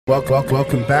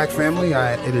Welcome back, family.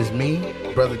 It is me,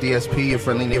 Brother DSP, your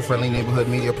friendly neighborhood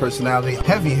media personality.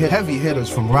 Heavy hitters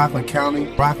from Rockland County.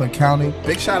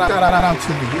 Big shout out to the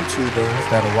YouTubers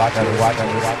that are watching.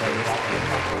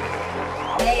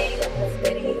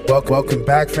 Welcome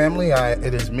back, family.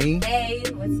 It is me.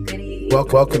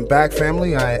 Welcome back,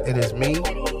 family. It is me.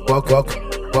 Welcome.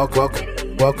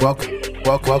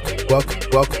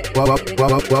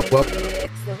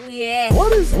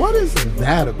 What is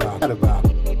that about?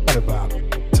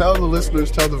 Tell the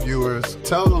listeners, tell the viewers. Of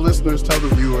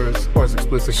course,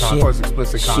 explicit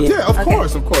content. Yeah, of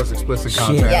course, explicit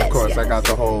content. Yes, of course, yes. I got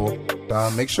the whole.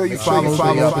 Make sure you follow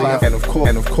the platform.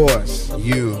 And of course,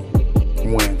 you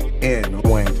went in.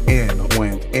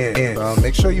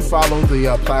 Make sure you follow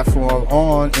the platform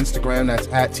on Instagram. That's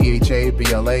at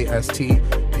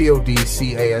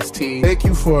THABLASTPODCAST. Thank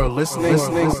you for listening.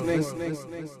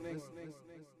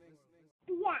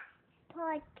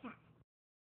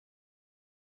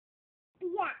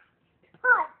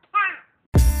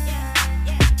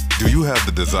 Do you have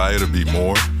the desire to be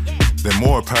more? Then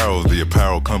More Apparel is the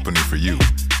apparel company for you.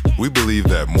 We believe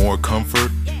that more comfort,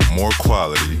 more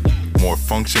quality, more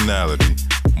functionality,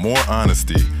 more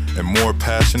honesty, and more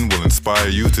passion will inspire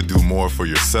you to do more for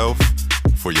yourself,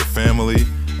 for your family,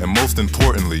 and most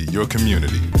importantly, your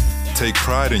community. Take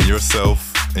pride in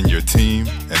yourself, in your team,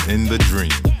 and in the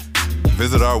dream.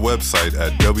 Visit our website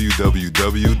at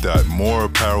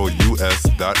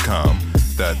www.moreapparelus.com.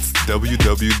 That's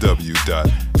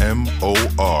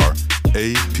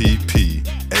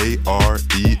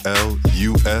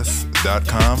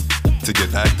www.moreapparelus.com to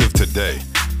get active today.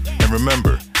 And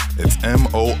remember, it's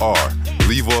MOR.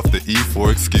 Leave off the E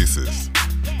for excuses.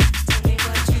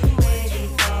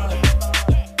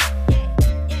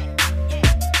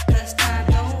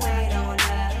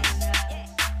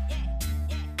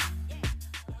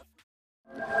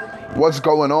 What's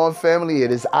going on, family?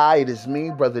 It is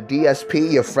me, Brother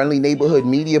DSP, your friendly neighborhood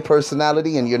media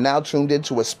personality, and you're now tuned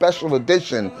into a special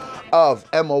edition of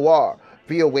MOR,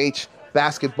 VOH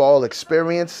Basketball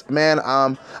Experience. Man,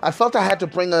 I felt I had to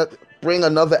bring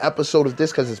another episode of this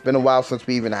because it's been a while since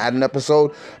we even had an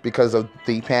episode because of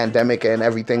the pandemic and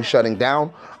everything shutting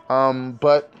down.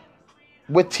 But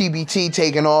with TBT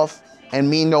taking off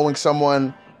and me knowing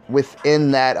someone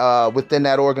within that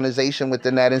organization,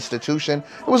 within that institution,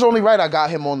 it was only right I got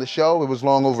him on the show. It was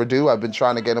long overdue. I've been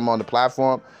trying to get him on the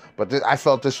platform, but I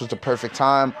felt this was the perfect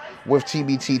time with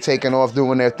TBT taking off,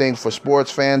 doing their thing for sports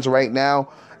fans right now,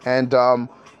 and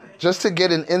just to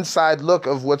get an inside look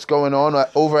of what's going on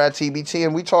over at TBT.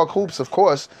 And we talk hoops, of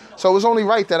course, so it was only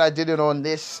right that I did it on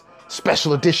this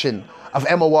special edition of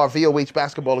MOR VOH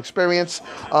Basketball Experience.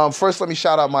 First, let me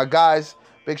shout out my guys.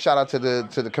 Big shout out to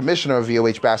the commissioner of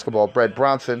VOH Basketball, Brett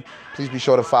Bronson. Please be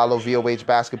sure to follow VOH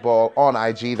Basketball on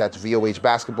IG. That's VOH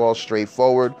Basketball,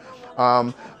 straightforward.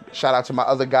 Shout out to my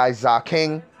other guy, Za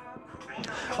King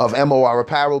of MOR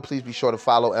Apparel. Please be sure to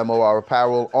follow MOR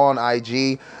Apparel on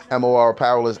IG. MOR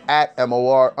Apparel is at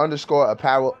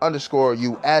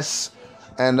MOR_apparel_US.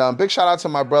 And big shout out to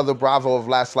my brother Bravo of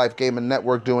Last Life Gaming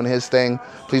Network doing his thing.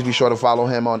 Please be sure to follow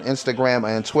him on Instagram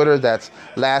and Twitter. That's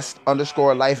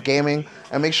Last_Life Gaming.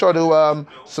 And make sure to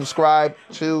subscribe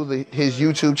to his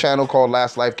YouTube channel called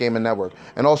Last Life Gaming Network.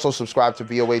 And also subscribe to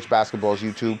VOH Basketball's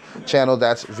YouTube channel.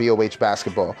 That's VOH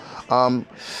Basketball. I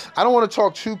don't want to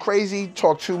talk too crazy,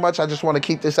 talk too much. I just want to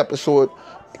keep this episode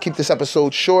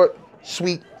short,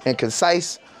 sweet, and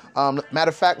concise. Matter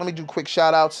of fact, let me do quick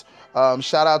shout outs.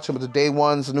 Shout out to the day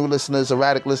ones, new listeners,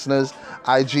 erratic listeners,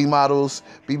 IG models,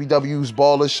 BBWs,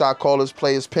 ballers, shot callers,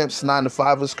 players, pimps,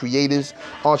 9-to-5ers, creators,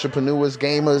 entrepreneurs,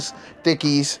 gamers,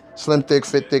 thickies, slim thick,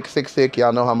 fit thick, thick thick.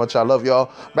 Y'all know how much I love y'all.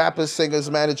 Rappers,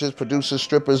 singers, managers, producers,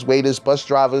 strippers, waiters, bus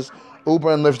drivers,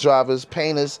 Uber and Lyft drivers,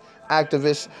 painters,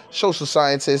 activists, social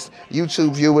scientists,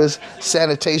 YouTube viewers,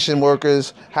 sanitation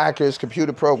workers, hackers,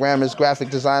 computer programmers, graphic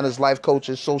designers, life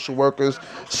coaches, social workers,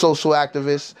 social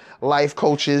activists, life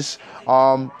coaches,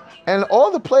 and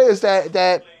all the players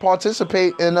that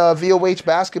participate in VOH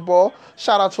basketball.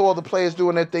 Shout out to all the players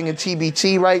doing their thing in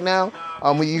TBT right now.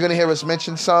 You're gonna hear us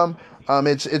mention some.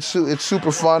 It's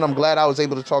super fun. I'm glad I was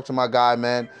able to talk to my guy,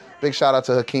 man. Big shout out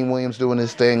to Hakeem Williams doing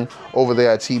his thing over there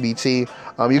at TBT.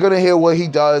 You're going to hear what he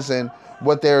does and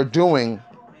what they're doing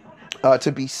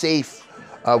to be safe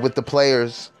with the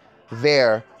players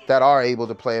there that are able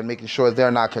to play and making sure they're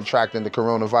not contracting the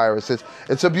coronavirus.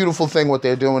 It's a beautiful thing what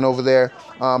they're doing over there.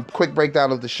 Quick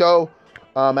breakdown of the show.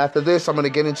 After this, I'm going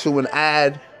to get into an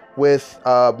ad with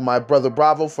my brother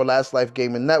Bravo for Last Life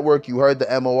Gaming Network. You heard the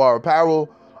MOR Apparel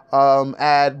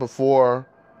ad before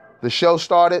the show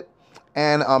started.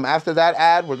 And after that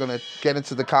ad, we're going to get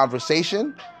into the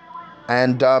conversation.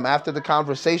 And after the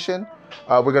conversation,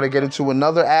 we're going to get into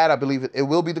another ad. I believe it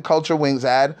will be the Culture Wings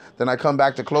ad. Then I come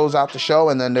back to close out the show,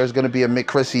 and then there's going to be a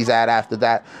McChrissy's ad after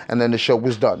that, and then the show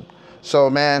was done. So,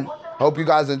 man, hope you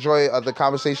guys enjoy the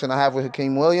conversation I have with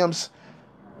Hakeem Williams.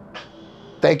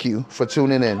 Thank you for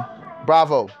tuning in.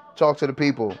 Bravo. Talk to the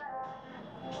people.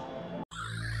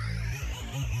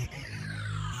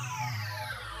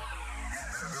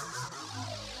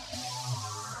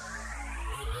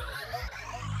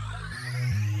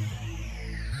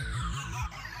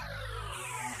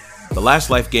 The Last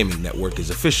Life Gaming Network is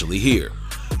officially here.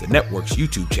 The network's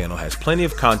YouTube channel has plenty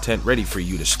of content ready for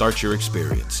you to start your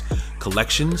experience.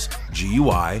 Collections,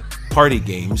 GUI, party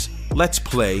games, Let's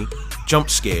Play, jump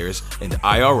scares, and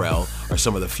IRL are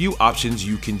some of the few options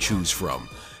you can choose from.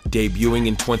 Debuting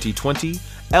in 2020,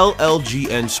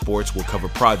 LLGN Sports will cover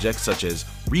projects such as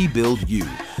Rebuild U,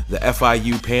 the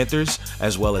FIU Panthers,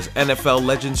 as well as NFL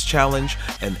Legends Challenge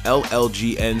and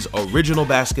LLGN's Original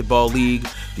Basketball League,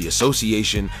 the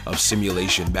Association of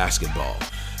Simulation Basketball.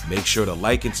 Make sure to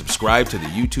like and subscribe to the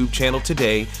YouTube channel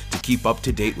today to keep up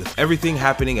to date with everything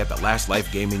happening at the Last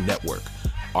Life Gaming Network.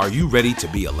 Are you ready to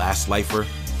be a Last Lifer?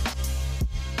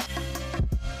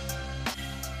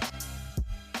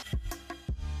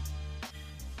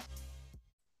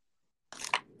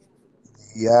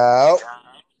 Yo.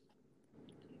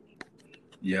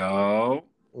 Yo.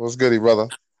 What's goody, brother?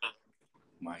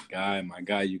 My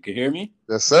guy, you can hear me?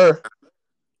 Yes, sir.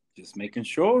 Just making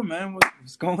sure, man.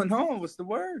 What's going on? What's the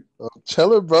word?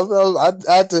 Chilling, brother.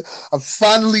 I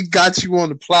finally got you on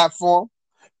the platform.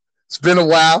 It's been a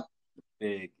while.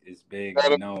 It's big.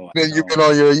 I know. You've been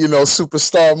on your,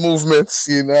 superstar movements.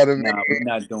 You know what I mean? Nah, we're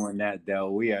not doing that, though.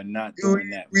 We are not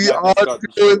doing that. We are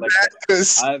doing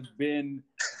that. I've been,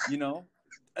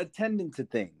 attending to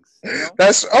things.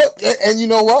 And you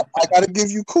know what? I got to give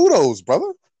you kudos,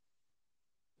 brother.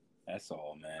 That's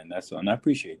all, man. That's all. And I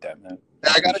appreciate that, man.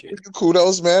 I got to give you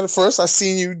kudos, man. First, I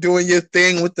seen you doing your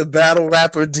thing with the battle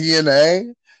rapper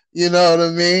DNA. You know what I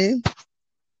mean?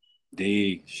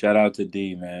 D, shout out to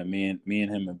D, man. Me and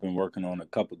him have been working on a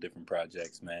couple different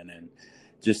projects, man, and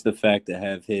just the fact to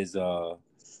have his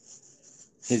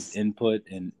input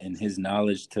and his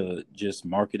knowledge to just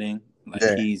marketing,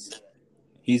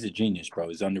 he's a genius, bro.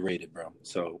 He's underrated, bro.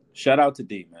 So shout out to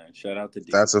D, man. Shout out to D.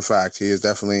 That's a fact. He is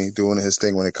definitely doing his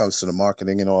thing when it comes to the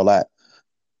marketing and all that.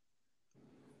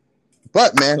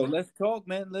 But man, so let's talk,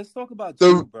 man. Let's talk about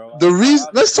you, bro.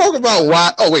 Let's talk about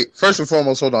why. Oh wait, first and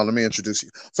foremost, hold on. Let me introduce you.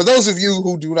 For those of you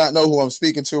who do not know who I'm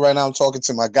speaking to right now, I'm talking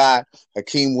to my guy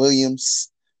Hakeem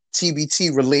Williams,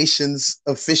 TBT relations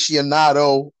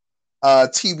aficionado,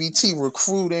 TBT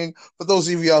recruiting. For those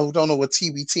of y'all who don't know what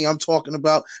TBT I'm talking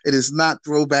about, it is not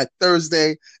Throwback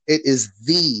Thursday. It is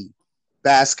the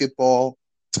basketball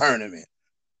tournament.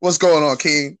 What's going on,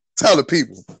 King? Tell the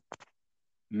people.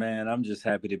 Man, I'm just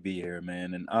happy to be here,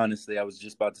 man. And honestly, I was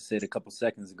just about to say it a couple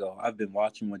seconds ago. I've been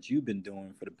watching what you've been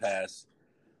doing for the past,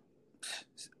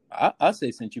 I'll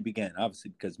say since you began,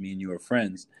 obviously, because me and you are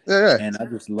friends. Yeah. And I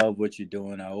just love what you're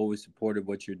doing. I always supported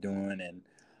what you're doing. And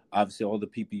obviously all the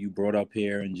people you brought up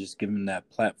here and just giving them that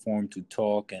platform to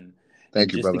talk and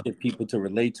Thank you, brother. To get people to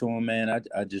relate to them, man.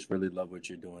 I just really love what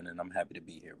you're doing, and I'm happy to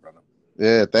be here, brother.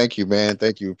 Yeah, thank you, man.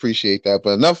 Thank you. Appreciate that.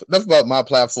 But enough about my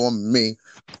platform and me.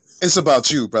 It's about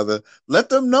you, brother. Let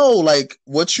them know, like,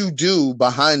 what you do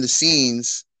behind the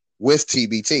scenes with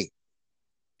TBT.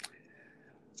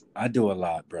 I do a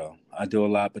lot, bro. I do a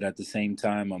lot, but at the same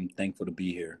time, I'm thankful to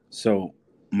be here. So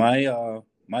my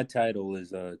title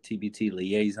is TBT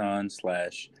liaison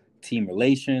 / team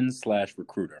relations /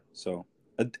 recruiter. So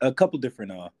a couple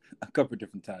different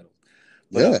titles.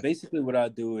 But basically, what I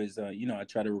do is I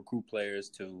try to recruit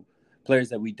players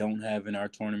that we don't have in our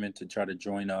tournament to try to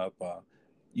join up.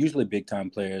 Usually big time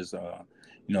players,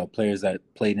 players that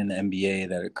played in the NBA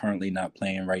that are currently not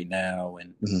playing right now,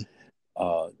 and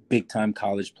big time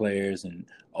college players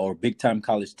or big time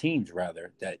college teams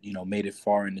rather that made it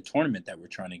far in the tournament that we're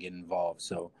trying to get involved.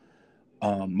 So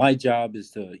my job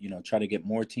is to try to get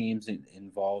more teams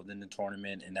involved in the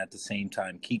tournament, and at the same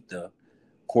time keep the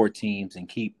core teams and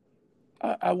keep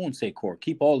won't say core,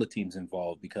 keep all the teams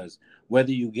involved, because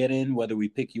whether you get in, whether we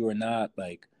pick you or not,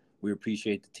 like, we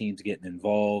appreciate the teams getting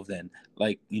involved. And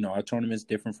like, our tournament's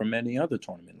different from any other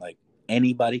tournament. Like,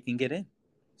 anybody can get in.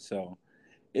 So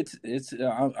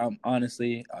I'm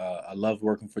honestly, I love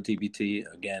working for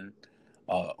TBT. Again,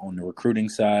 on the recruiting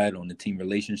side, on the team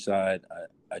relations side,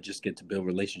 I just get to build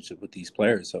relationships with these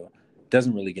players. So it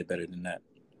doesn't really get better than that.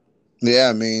 Yeah,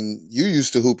 I mean, you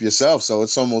used to hoop yourself, so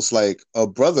it's almost like a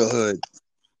brotherhood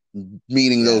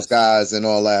meeting those guys and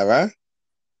all that, right?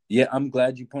 Yeah, I'm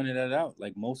glad you pointed that out.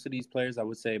 Like, most of these players, I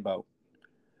would say about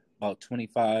about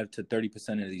 25 to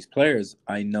 30% of these players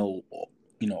I know,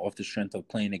 off the strength of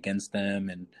playing against them.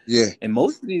 And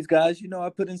most of these guys, I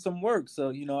put in some work. So,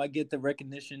 I get the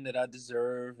recognition that I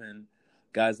deserve. And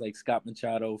guys like Scott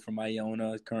Machado from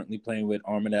Iona is currently playing with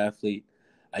Armored Athlete.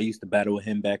 I used to battle with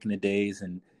him back in the days,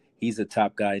 and he's a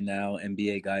top guy now,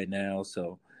 NBA guy now.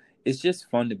 So it's just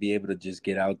fun to be able to just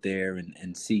get out there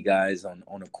and see guys on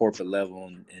a corporate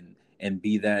level and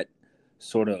be that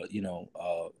sort of,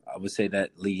 I would say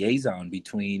that liaison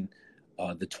between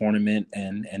the tournament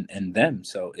and them.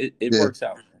 So it works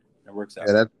out. It works out.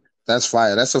 Yeah, that's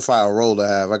fire. That's a fire role to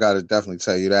have. I got to definitely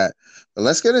tell you that. But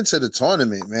let's get into the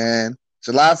tournament, man.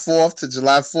 July 4th to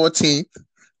July 14th,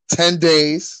 10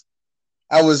 days.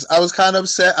 I was kind of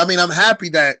upset. I mean, I'm happy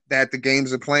that the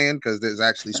games are playing because there's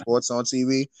actually sports on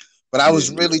TV. But I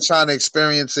was really trying to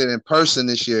experience it in person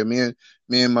this year. Me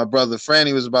and my brother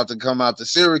Franny was about to come out to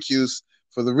Syracuse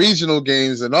for the regional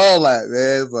games and all that,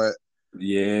 man. But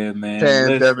yeah, man,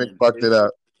 pandemic fucked it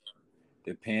up.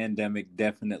 The pandemic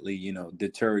definitely,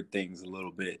 deterred things a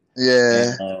little bit.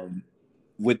 Yeah. And,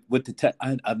 with the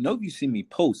I know you see me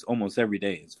post almost every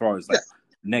day as far as like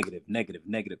negative.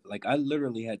 Like I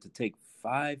literally had to take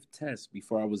 5 tests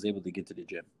before I was able to get to the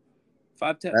gym.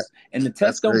 5 tests, and the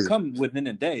tests don't come within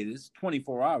a day. This is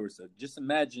 24 hours. So just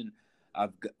imagine,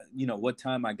 what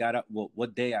time I got out. Well,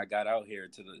 what day I got out here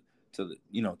till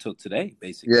today.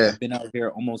 Basically, I've been out here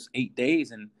almost 8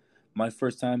 days, and my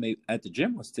first time at the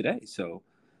gym was today. So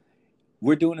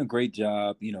we're doing a great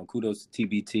job. Kudos to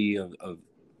TBT of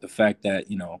the fact that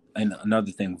and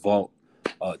another thing, Vault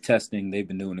testing. They've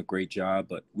been doing a great job,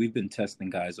 but we've been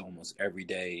testing guys almost every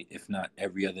day, if not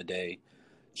every other day,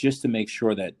 just to make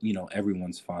sure that,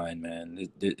 everyone's fine, man.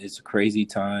 It's a crazy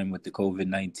time with the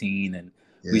COVID-19, and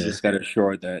we just got to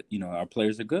assure that, our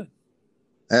players are good.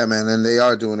 Yeah, man, and they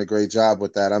are doing a great job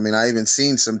with that. I mean, I even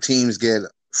seen some teams get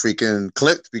freaking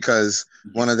clipped because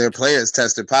one of their players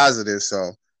tested positive,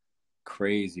 so.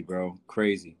 Crazy, bro.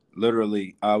 Crazy.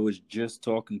 Literally, I was just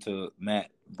talking to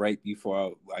Matt right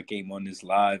before I came on this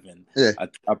live, and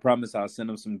I promise I'll send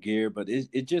them some gear, but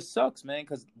it just sucks, man,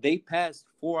 because they passed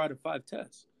 4 out of 5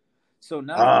 tests. So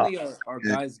not only are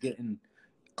guys getting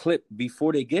clipped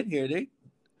before they get here,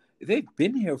 they've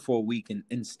been here for a week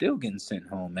and still getting sent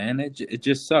home, man. It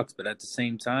just sucks, but at the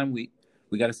same time, we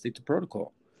got to stick to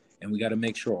protocol, and we got to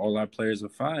make sure all our players are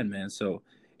fine, man. So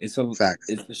it's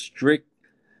a strict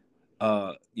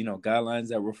guidelines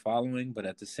that we're following, but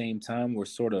at the same time, we're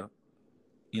sort of,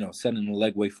 setting the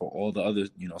legway for all the other,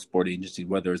 sport agencies,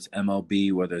 whether it's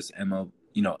MLB, whether it's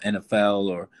NFL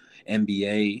or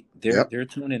NBA, they're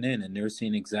tuning in and they're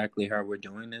seeing exactly how we're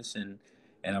doing this. And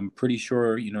I'm pretty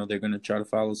sure, they're going to try to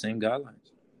follow the same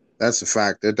guidelines. That's a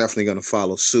fact. They're definitely going to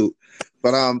follow suit.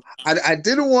 But I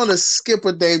didn't want to skip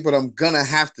a day, but I'm going to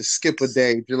have to skip a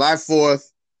day. July 4th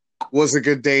was a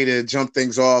good day to jump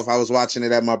things off. I was watching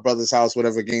it at my brother's house,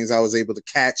 whatever games I was able to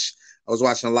catch. I was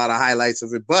watching a lot of highlights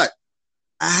of it. But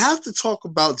I have to talk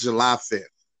about July 5th.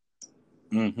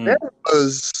 Mm-hmm. There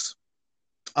was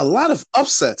a lot of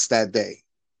upsets that day.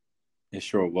 It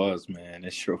sure was, man.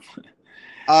 It sure was.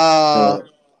 I'm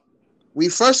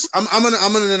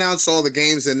gonna announce all the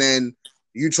games, and then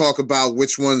you talk about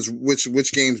which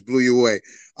games blew you away.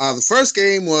 The first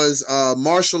game was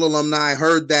Marshall alumni.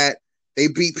 Heard that they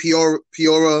beat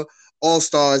Peoria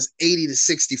All-Stars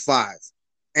 80-65,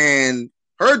 and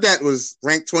heard that was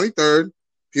ranked 23rd.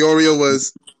 Peoria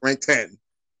was ranked 10.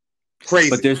 Crazy.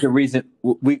 But there's a reason.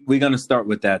 We're going to start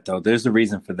with that, though. There's a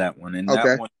reason for that one. And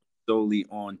that one is solely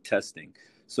on testing.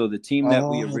 So the team that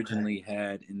we originally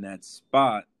had in that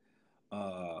spot,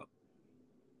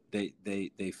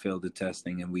 they failed the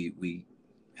testing, and we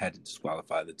had to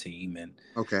disqualify the team. And,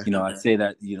 I say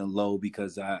that, low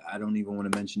because I don't even want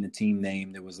to mention the team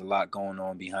name. There was a lot going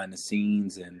on behind the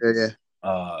scenes. And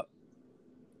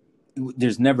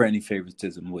there's never any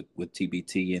favoritism with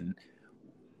TBT. And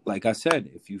like I said,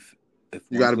 if you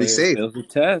got to be safe.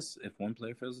 If one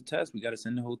player fails a test, we got to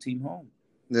send the whole team home.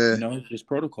 Yeah. It's just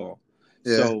protocol.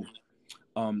 Yeah. So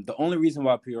the only reason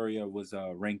why Peoria was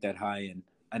ranked that high,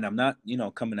 and I'm not,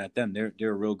 coming at them.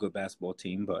 They're a real good basketball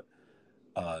team, but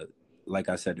like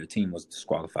I said, their team was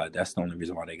disqualified. That's the only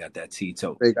reason why they got that seed.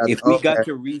 So if we got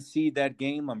to reseed that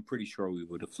game, I'm pretty sure we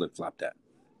would have flip-flopped that.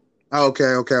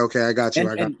 Okay. I got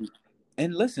you.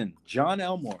 And listen, John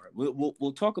Elmore,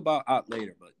 we'll talk about Ott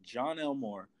later, but John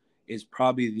Elmore is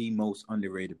probably the most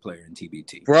underrated player in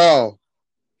TBT. Bro,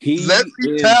 let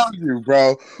me tell you,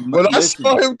 bro. When I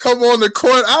saw him come on the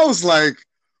court, I was like,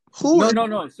 who?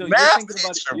 No. So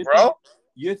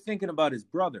you're thinking about his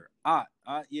brother, Ott.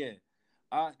 I'm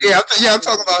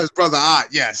talking about his brother, Ott,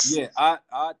 yes. Yeah,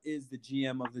 Ott is the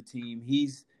GM of the team.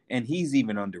 He's and he's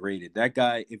even underrated. That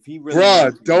guy, if he really Bruh,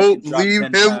 wants to, he don't can drop leave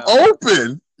 10 him pounds.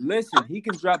 open. Listen, he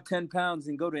can drop 10 pounds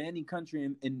and go to any country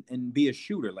and be a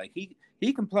shooter. Like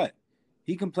he can play.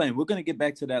 He can play. And we're gonna get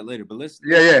back to that later. But let's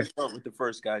start with the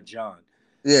first guy, John.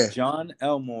 Yeah. John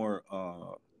Elmore,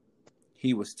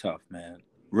 he was tough, man.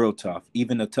 Real tough.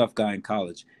 Even a tough guy in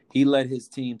college. He led his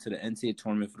team to the NCAA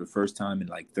tournament for the first time in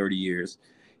like 30 years.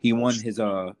 He won his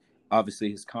obviously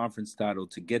his conference title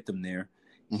to get them there.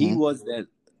 Mm-hmm. He was the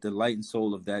light and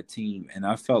soul of that team, and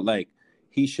I felt like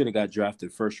he should have got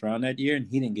drafted first round that year, and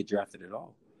he didn't get drafted at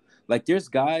all. Like there's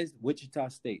guys, Wichita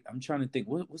State. I'm trying to think,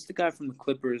 what's the guy from the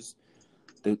Clippers?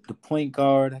 The point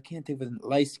guard. I can't think of the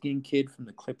light-skinned kid from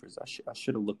the Clippers. I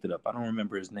should have looked it up. I don't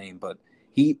remember his name, but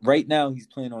right now he's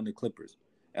playing on the Clippers.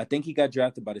 I think he got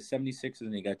drafted by the 76ers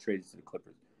and he got traded to the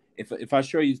Clippers. If I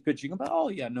show you his picture, you can be like, oh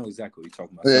yeah, I know exactly what you're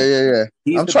talking about.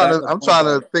 Yeah. I'm trying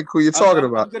to think who you're talking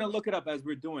about. I'm gonna look it up as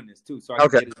we're doing this too, so I can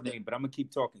get his name. But I'm gonna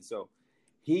keep talking. So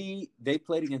they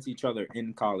played against each other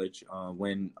in college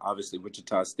when obviously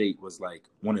Wichita State was like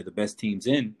one of the best teams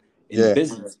in the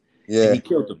business. Yeah, and he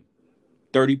killed them.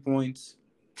 30 points,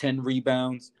 10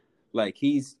 rebounds. Like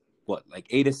he's like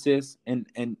 8 assists.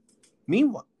 And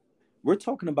meanwhile, we're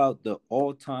talking about the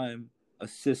all-time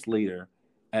assist leader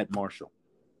at Marshall.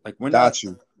 Like we're not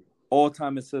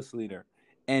all-time assist leader.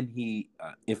 And he,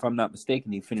 if I'm not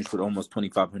mistaken, he finished with almost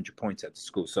 2,500 points at the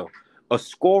school. So a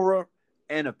scorer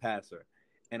and a passer.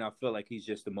 And I feel like he's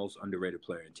just the most underrated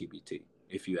player in TBT,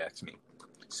 if you ask me.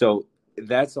 So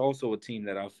that's also a team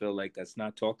that I feel like that's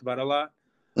not talked about a lot.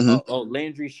 Mm-hmm.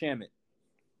 Landry Shamet.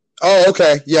 Oh,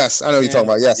 okay. Yes, I know what you're talking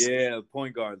about. Yes. Yeah,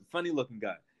 point guard. Funny looking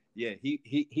guy. Yeah,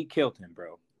 he killed him,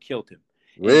 bro. Killed him.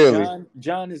 Really?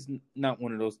 John is not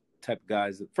one of those type of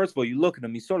guys. First of all, you look at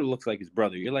him, he sort of looks like his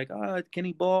brother. You're like, can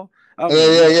he ball?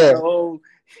 Yeah. Oh,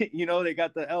 they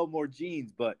got the Elmore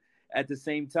genes, but at the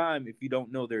same time, if you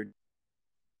don't know their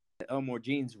Elmore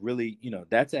genes, really,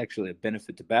 that's actually a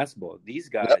benefit to basketball. These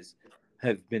guys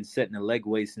have been setting a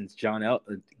legway since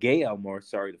Gay Elmore,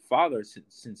 the father,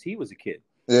 since he was a kid.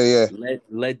 Yeah.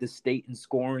 Led the state in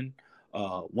scoring,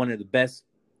 one of the best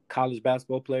college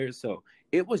basketball players. So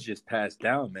it was just passed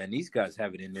down, man. These guys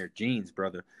have it in their genes,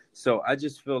 brother. So I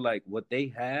just feel like what they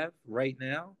have right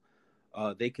now,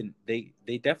 they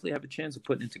definitely have a chance of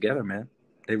putting it together, man.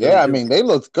 They really I mean, they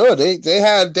looked good. They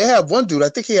have one dude, I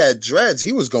think he had dreads.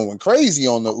 He was going crazy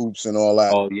on the oops and all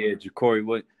that. Oh, yeah, Ja'Cory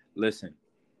Wood. Listen,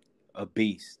 a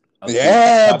beast.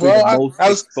 Yeah, bro.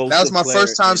 That was my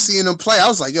first time seeing him play. I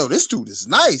was like, yo, this dude is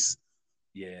nice.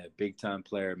 Yeah, big-time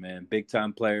player, man.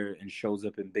 Big-time player and shows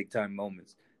up in big-time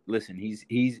moments. Listen,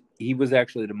 he was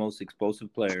actually the most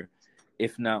explosive player,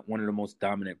 if not one of the most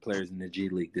dominant players in the G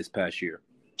League this past year.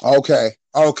 Okay.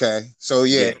 So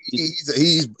yeah, he's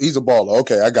a baller.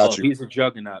 Okay, I got you. He's a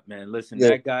juggernaut, man. Listen,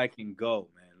 that guy can go,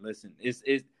 man. Listen,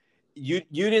 you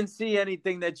didn't see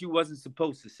anything that you wasn't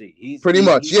supposed to see. He's pretty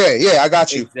much. I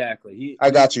got you. Exactly. I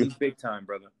got you. He's big time,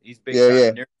 brother. He's big time.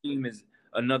 Yeah. Their team is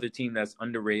another team that's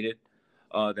underrated,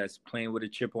 that's playing with a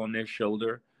chip on their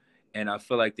shoulder. And I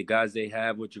feel like the guys they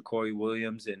have with Ja'Cory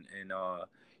Williams and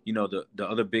the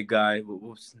other big guy,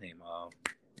 what's his name?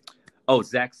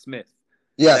 Zach Smith.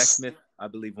 Yes. Zach Smith, I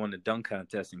believe, won the dunk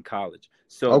contest in college.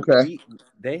 So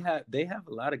they have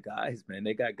a lot of guys, man.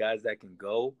 They got guys that can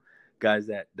go, guys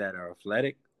that are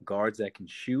athletic, guards that can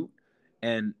shoot.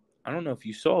 And I don't know if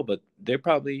you saw, but they're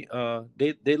probably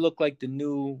they look like the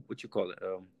new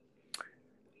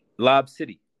Lob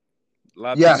City.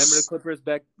 Yes. Remember the Clippers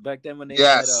back then when they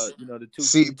had the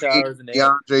two towers and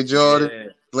DeAndre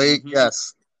Jordan, Blake. Mm-hmm.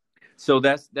 Yes. So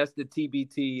that's the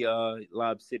TBT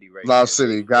Lob City, right? Lob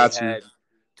City, got you. Had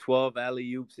 12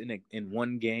 alley-oops in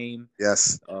one game.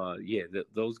 Yes.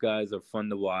 Those guys are fun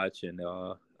to watch, and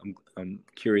I'm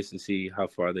curious to see how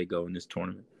far they go in this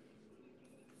tournament.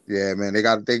 Yeah, man, they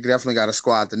definitely got a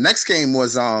squad. The next game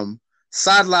was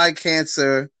Sideline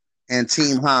Cancer and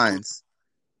Team Hines.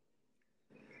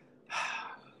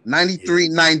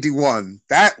 93-91.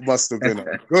 That must have been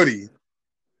a goodie.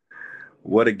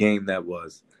 What a game that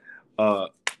was.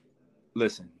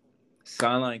 Listen,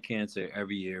 Sideline Cancer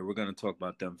every year. We're gonna talk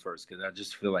about them first because I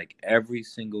just feel like every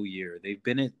single year they've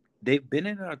been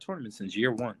in our tournament since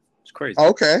year one. It's crazy.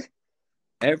 Okay.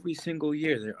 Every single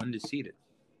year they're undefeated.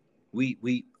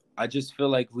 I just feel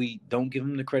like we don't give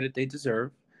them the credit they deserve.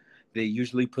 They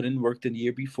usually put in work the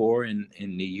year before, and they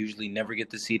usually never get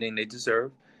the seeding they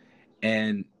deserve.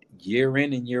 And year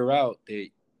in and year out, they're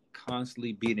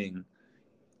constantly beating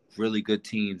really good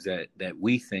teams that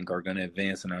we think are going to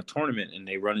advance in our tournament, and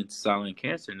they run into Sideline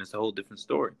Cancer, and it's a whole different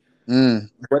story.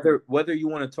 Whether you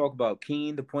want to talk about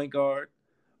Keen, the point guard,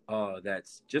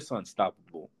 that's just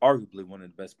unstoppable. Arguably one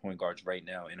of the best point guards right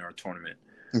now in our tournament.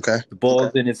 Okay. The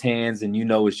ball's in his hands, and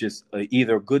it's just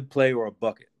either a good play or a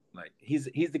bucket. Like he's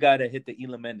the guy that hit the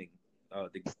Elam Ending,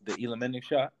 the Elam Ending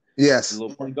shot. Yes. The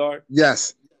little point guard.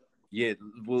 Yes. Yeah,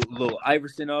 little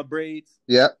Iverson braids.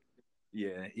 Yep.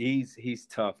 Yeah, he's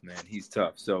tough, man. He's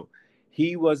tough. So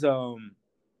he was I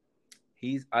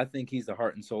think he's the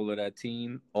heart and soul of that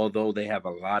team. Although they have a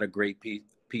lot of great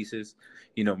pieces.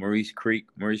 Maurice Creek.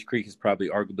 Maurice Creek is probably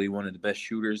arguably one of the best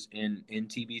shooters in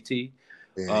TBT.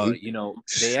 Yeah,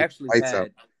 they actually lights had out.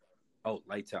 Oh,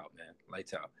 lights out, man.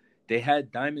 Lights out. They had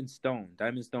Diamond Stone.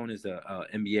 Diamond Stone is a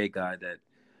NBA guy that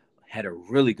had a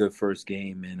really good first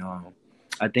game, and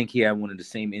I think he had one of the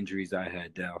same injuries I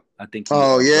had, Dal. I think he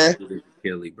ruptured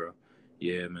Achilles, bro.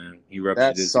 Yeah, man. He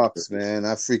ruptured That sucks, man.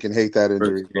 I freaking hate that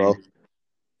injury, bro.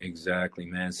 Exactly,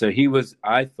 man. So he was,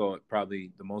 I thought,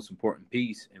 probably the most important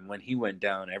piece, and when he went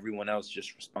down, everyone else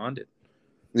just responded.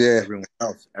 Yeah. Everyone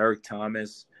else. Eric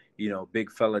Thomas,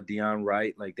 big fella Deion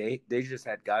Wright, like they just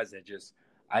had guys that just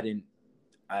I didn't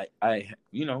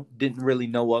really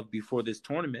know of before this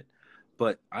tournament,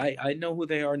 but I know who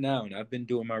they are now, and I've been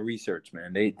doing my research,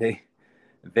 man.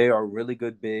 They are really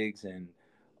good bigs, and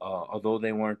although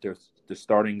they weren't the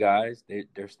starting guys,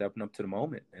 they're stepping up to the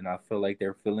moment, and I feel like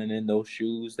they're filling in those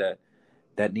shoes that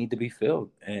need to be filled.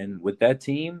 And with that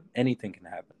team, anything can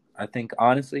happen. I think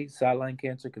honestly, Sideline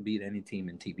Cancer could beat any team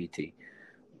in TBT.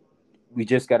 We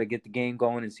just got to get the game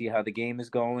going and see how the game is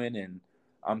going, and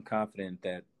I'm confident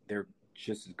that they're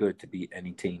just as good to beat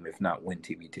any team, if not win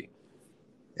TBT.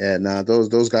 Yeah,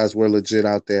 those guys were legit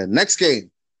out there. Next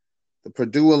game, the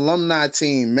Purdue alumni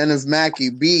team, Men of Mackey,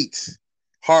 beat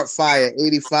Heartfire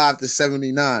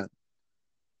 85-79.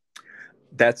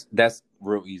 That's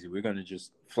real easy. We're gonna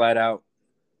just flat out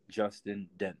Justin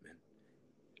Dentman,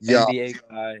 NBA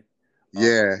guy,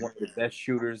 one of the best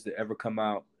shooters to ever come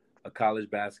out of college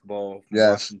basketball. From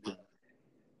Washington.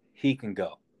 He can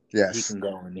go. Yes, he can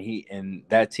go, and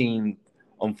that team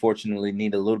unfortunately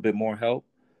need a little bit more help,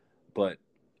 but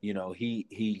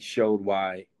he showed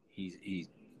why he's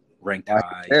ranked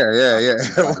high. Yeah.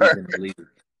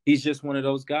 He's just one of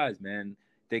those guys, man.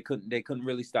 They couldn't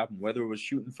really stop him, whether it was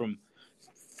shooting from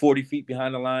 40 feet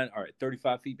behind the line, or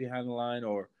 35 feet behind the line,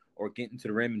 or getting to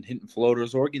the rim and hitting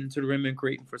floaters, or getting to the rim and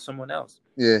creating for someone else.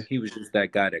 Yeah, he was just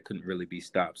that guy that couldn't really be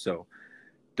stopped. So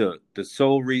the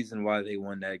sole reason why they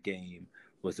won that game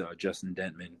was Justin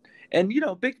Dentman. And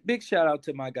big shout out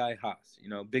to my guy Haas.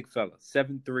 Big fella,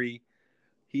 7'3".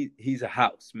 He's a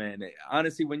house, man.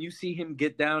 Honestly, when you see him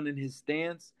get down in his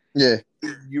stance,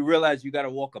 you realize you got to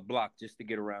walk a block just to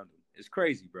get around him. It's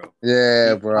crazy, bro.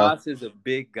 Yeah, bro. Haas is a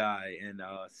big guy, and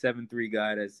 7'3"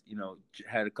 guy that's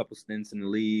had a couple stints in the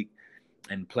league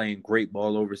and playing great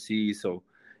ball overseas. So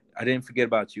I didn't forget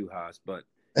about you, Haas. But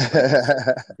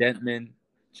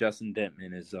Justin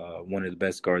Dentman is one of the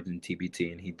best guards in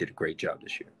TBT, and he did a great job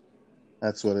this year.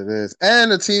 That's what it is.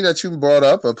 And the team that you brought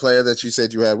up, a player that you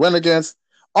said you had went against,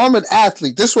 Armored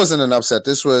Athlete. This wasn't an upset.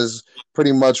 This was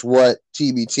pretty much what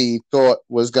TBT thought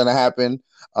was going to happen.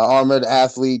 Armored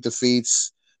Athlete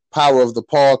defeats Power of the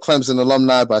Paw, Clemson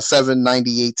alumni, by 7,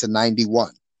 98-91.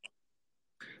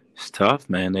 It's tough,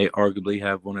 man. They arguably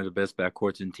have one of the best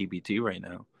backcourts in TBT right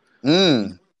now.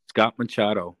 Scott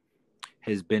Machado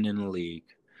has been in the league,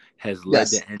 has led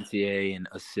the NCAA in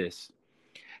assists,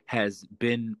 has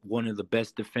been one of the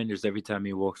best defenders every time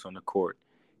he walks on the court.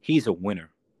 He's a winner.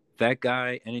 That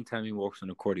guy, anytime he walks on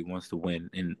the court, he wants to win.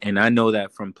 And I know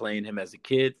that from playing him as a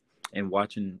kid and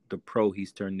watching the pro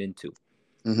he's turned into.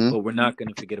 But we're not going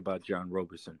to forget about John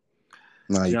Roberson.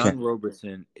 No, John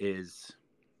Roberson is,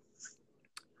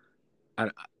 I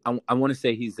want to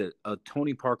say he's a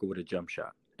Tony Parker with a jump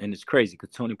shot. And it's crazy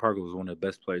because Tony Parker was one of the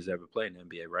best players ever played in the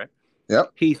NBA, right?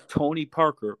 Yep. He's Tony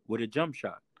Parker with a jump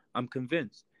shot. I'm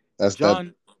convinced.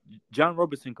 John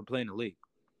Roberson can play in the league.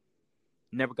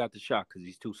 Never got the shot because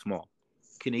he's too small.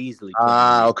 Can easily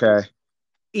play okay.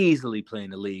 Easily play in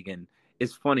the league. And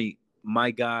it's funny,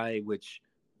 my guy, which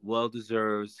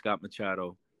well-deserved, Scott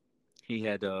Machado, he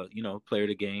had, player of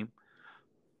the game.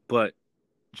 But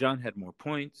John had more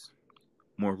points,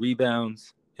 more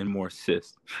rebounds, and more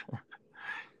assists.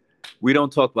 We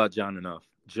don't talk about John enough.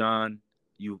 John,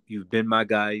 you've been my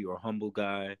guy. You're a humble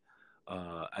guy.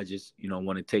 I just,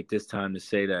 want to take this time to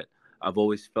say that I've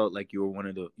always felt like you were one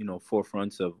of the,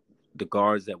 forefronts of the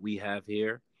guards that we have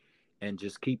here, and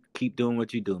just keep doing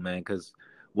what you do, man. Because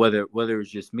whether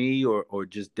it's just me or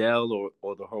just Dell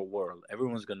or the whole world,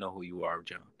 everyone's gonna know who you are,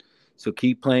 John. So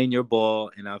keep playing your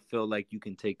ball, and I feel like you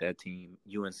can take that team.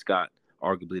 You and Scott,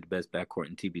 arguably the best backcourt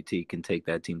in TBT, can take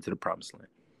that team to the promised land.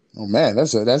 Oh man,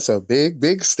 that's a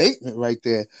big statement right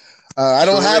there. I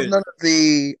don't Sure have is. none of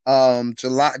the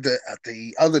July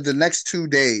the next 2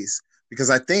 days because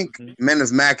I think Mhm. Men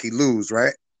of Mackey lose,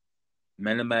 right?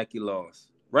 Manamaki lost.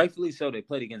 Rightfully so. They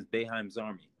played against Bayheim's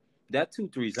Army. That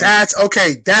 2-3 is That's undefeated.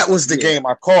 okay. That was the Yeah, game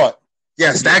I caught.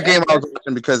 Yes, yeah. that game I was That's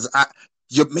watching because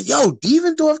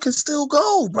Devendorf can still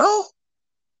go, bro.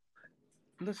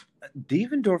 listen,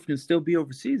 Devendorf can still be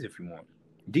overseas if you want.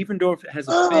 Devendorf has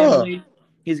a Oh, family.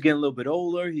 He's getting a little bit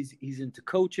older. He's into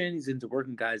coaching. He's into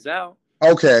working guys out.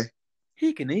 okay.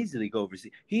 He can easily go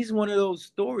overseas. He's one of those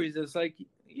stories that's like,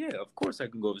 yeah, of course I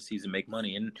can go overseas and make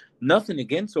money. And nothing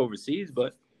against overseas,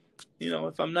 but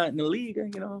if I'm not in the league, I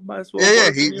might as well Yeah, work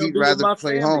and he'd be with rather my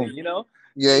play family. home.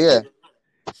 Yeah, It, yeah.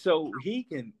 it, so he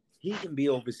can be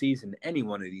overseas in any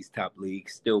one of these top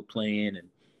leagues, still playing and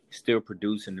still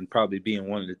producing and probably being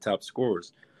one of the top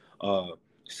scorers. Uh,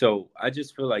 so I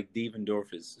just feel like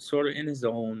Devendorf is sort of in his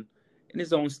own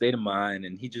state of mind,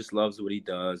 and he just loves what he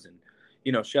does. And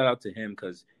shout out to him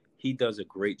because he does a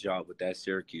great job with that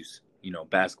Syracuse,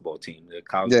 basketball team, the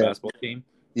college Yeah. basketball team.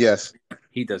 Yes.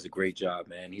 He does a great job,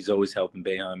 man. He's always helping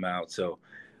Boeheim out. So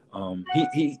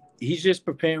he's just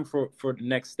preparing for the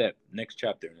next step, next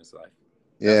chapter in his life.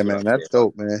 Yeah, That's what man. I'll say That's about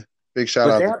dope, man. Big shout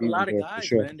but out they to have a lot of Devendorf for guys,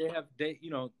 sure. man. They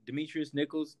Demetrius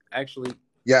Nichols actually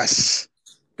Yes.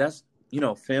 that's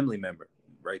family member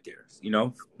right there.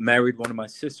 Married one of my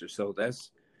sisters, so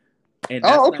that's Oh,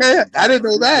 not okay. even I bad. didn't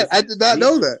know that. I did not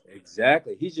know that.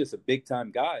 Exactly. He's just a big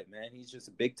time guy, man. He's just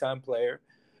a big time player,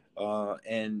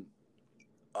 and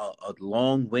a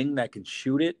long wing that can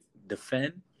shoot it,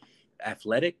 defend,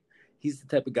 athletic. He's the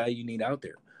type of guy you need out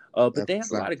there. But they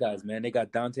have a lot of guys, man. They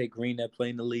got Dante Green that play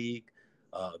in the league.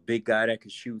 Big guy that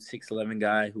could shoot, 6'11"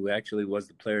 guy who actually was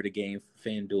the player of the game for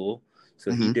FanDuel.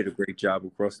 So he did a great job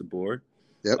across the board.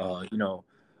 Yep.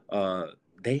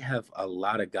 They have a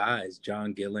lot of guys.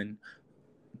 John Gillen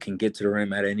can get to the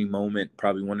rim at any moment.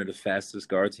 Probably one of the fastest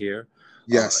guards here.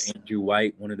 Yes. Andrew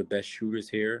White, one of the best shooters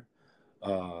here. They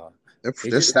They're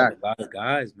just have stacked. a lot of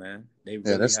guys, man. They really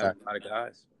they're have stacked. a lot of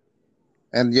guys.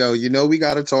 And we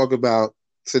got to talk about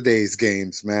today's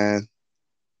games, man.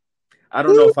 I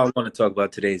don't know if I want to talk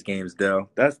about today's games,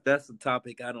 Dell. That's a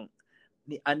topic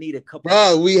I need a couple.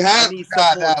 Bro, we have I need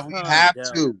some more time, we have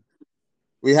Dell. to.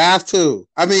 We have to.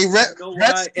 I mean, Red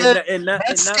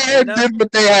Scared did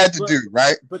what they had to do,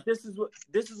 right? But this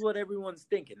is what everyone's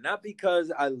thinking. Not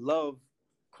because I love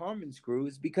Carmen Screw,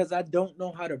 it's because I don't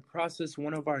know how to process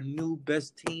one of our new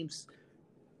best teams.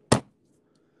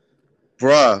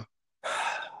 Bruh.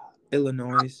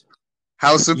 Illinois.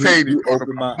 House of Pain. You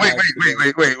open my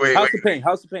Wait.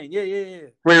 House of Pain. Yeah.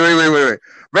 Wait.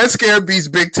 Red Scare beats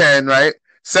Big Ten, right?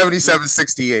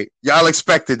 77-68. Y'all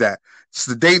expected that.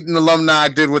 So the Dayton alumni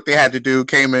did what they had to do,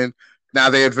 came in. Now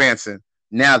they're advancing.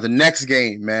 Now the next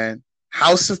game, man.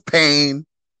 House of Pain,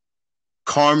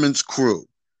 Carmen's Crew.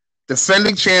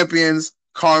 Defending champions,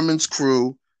 Carmen's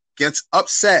Crew gets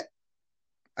upset.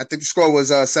 I think the score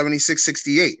was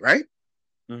 76-68, right?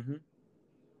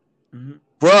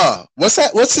 Bruh,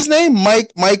 what's his name?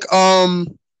 Mike,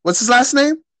 what's his last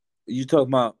name? You talking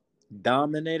about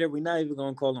Dominator? We're not even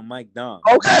gonna call him Mike Dom.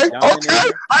 Okay.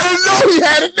 I didn't know he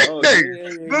had a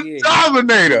nickname. The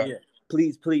Dominator. Yeah.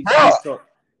 Please talk.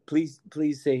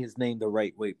 Please say his name the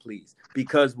right way, please.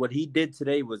 Because what he did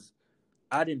today was,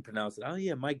 I didn't pronounce it. Oh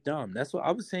yeah, Mike Dom. That's what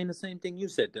I was saying. The same thing you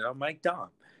said there, Mike Dom.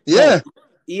 Yeah.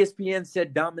 ESPN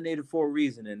said Dominator for a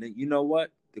reason, and you know what?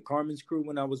 The Carmen's Crew,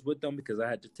 when I was with them, because I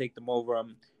had to take them over,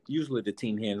 I'm usually the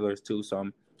team handlers too, so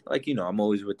I'm I'm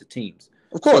always with the teams.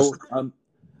 Of course. So,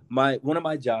 one of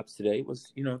my jobs today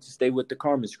was, to stay with the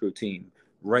Carmen's Crew team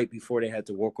right before they had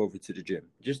to walk over to the gym,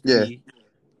 just to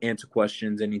answer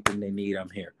questions, anything they need. I'm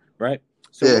here, right?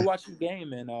 So we're watching the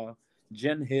game, and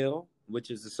Jen Hill,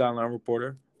 which is the sideline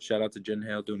reporter, shout out to Jen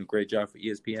Hill, doing a great job for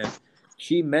ESPN.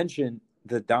 She mentioned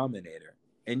the Dominator,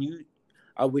 and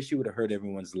I wish you would have heard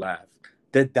everyone's laugh.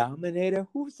 The Dominator?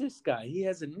 Who's this guy? He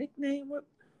has a nickname? What?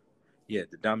 Yeah,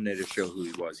 the Dominator showed who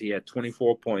he was. He had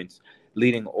 24 points,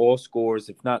 leading all scores,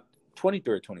 if not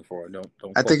 23 or 24. Don't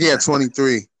I think he had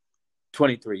 23.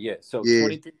 23, yeah. So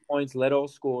 23 points, led all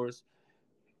scores,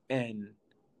 and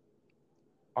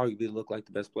arguably looked like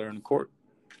the best player on the court.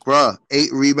 Bruh, 8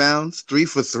 rebounds, 3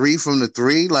 for 3 from the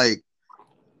 3. Like,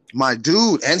 my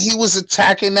dude. And he was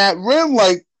attacking that rim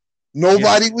like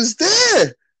nobody was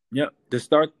there. Yeah, to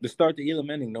start the Elam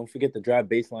ending, don't forget the drive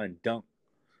baseline dunk.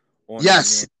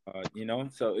 Yes.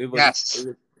 So it was. Yes.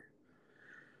 It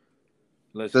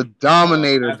was, the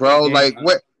Dominator, bro. Like,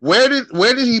 where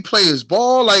did he play his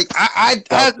ball? Like, I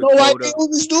had no idea who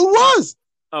this dude was.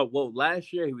 Oh, well,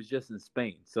 last year he was just in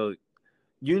Spain. So,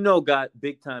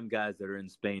 big time guys that are in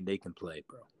Spain, they can play,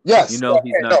 bro. Yes. He's not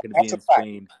going to be that's a in fact.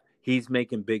 Spain. He's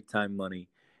making big time money,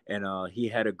 and he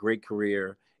had a great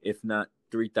career, if not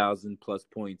 3,000 plus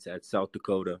points at South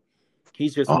Dakota.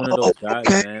 He's just one of those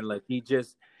guys, man. Like he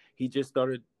just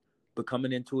started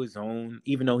becoming into his own,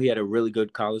 even though he had a really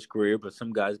good college career. But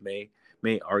some guys may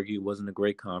argue it wasn't a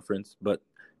great conference. But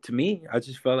to me, I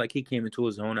just felt like he came into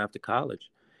his own after college.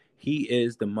 He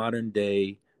is the modern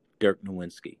day Dirk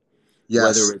Nowitzki.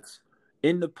 Yes. Whether it's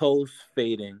in the post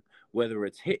fading, whether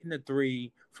it's hitting the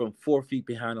three from 4 feet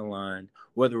behind the line,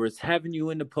 whether it's having you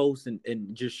in the post and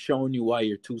just showing you why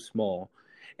you're too small.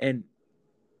 And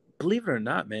believe it or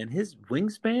not, man, his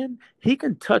wingspan, he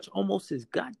can touch almost his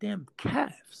goddamn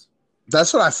calves.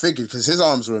 That's what I figured, because his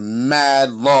arms were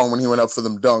mad long when he went up for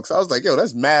them dunks. I was like, yo,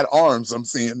 that's mad arms I'm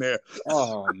seeing there.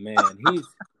 Oh, man,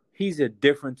 he's a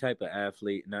different type of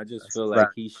athlete, and I just feel like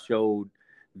he showed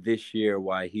this year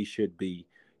why he should be,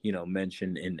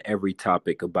 mentioned in every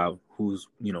topic about who's,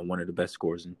 one of the best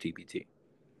scorers in TBT.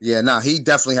 Yeah, no, he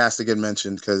definitely has to get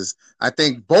mentioned, because I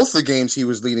think both the games he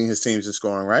was leading his teams in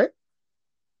scoring, right?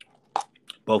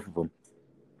 Both of them.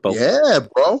 Bro.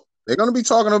 They're going to be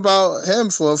talking about him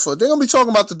they're going to be talking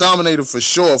about the Dominator for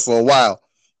sure for a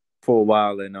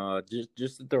while. And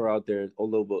just to throw out there a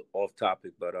little bit off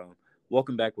topic, but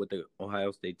welcome back with the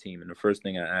Ohio State team. And the first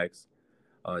thing I asked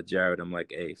Jared, I'm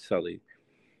like, hey, Sully,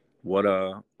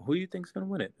 who you think's going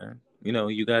to win it, man?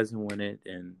 You guys can win it,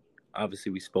 and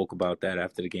obviously we spoke about that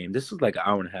after the game. This was like an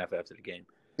hour and a half after the game.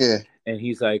 Yeah. And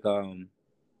he's like,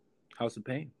 House of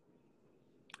Pain.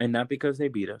 And not because they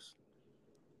beat us.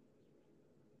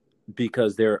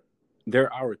 Because they're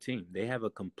our team. They have a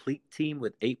complete team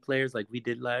with 8 players like we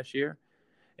did last year.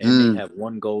 And they have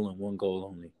one goal and one goal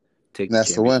only.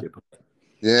 That's the win.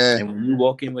 Yeah. And when you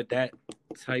walk in with that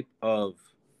type of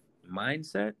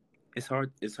mindset, it's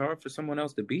hard for someone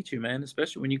else to beat you, man.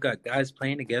 Especially when you got guys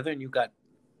playing together and you got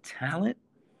talent.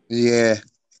 Yeah.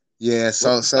 Yeah.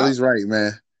 So Sully's right,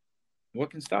 man.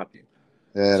 What can stop you?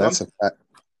 Yeah, that's a fact.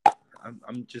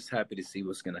 I'm just happy to see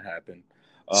what's gonna happen.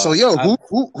 So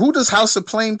who does House of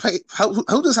Pain play?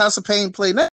 Who does House of Pain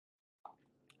play next?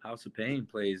 House of Pain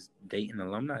plays Dayton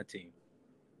alumni team.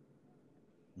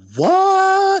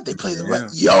 What? They play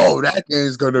that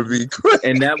game's gonna be great.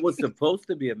 And that was supposed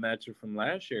to be a matchup from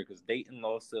last year, because Dayton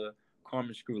lost to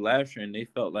Carmen Screw last year, and they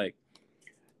felt like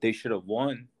they should have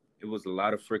won. It was a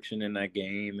lot of friction in that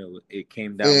game. It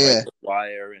came down like the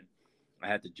wire, and I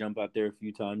had to jump out there a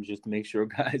few times just to make sure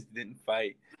guys didn't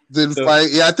fight.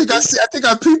 Yeah, I think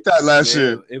I peeped that last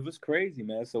year. It was crazy,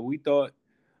 man. So we thought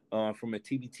from a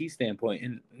TBT standpoint,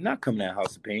 and not coming at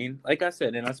House of Pain, like I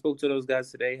said, and I spoke to those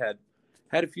guys today,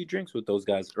 had a few drinks with those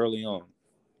guys early on.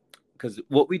 Because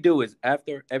what we do is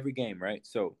after every game, right?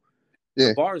 So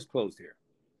the bar is closed here.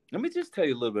 Let me just tell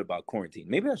you a little bit about quarantine.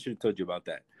 Maybe I should have told you about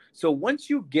that. So once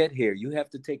you get here, you have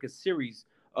to take a series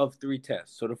of 3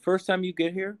 tests. So the first time you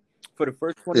get here, for the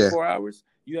first 24 hours,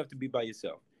 you have to be by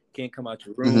yourself. You can't come out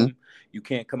your room. Mm-hmm. You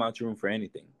can't come out your room for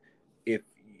anything. If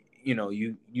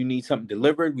you need something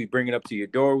delivered, we bring it up to your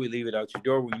door. We leave it out your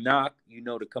door. We knock.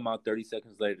 To come out 30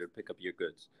 seconds later to pick up your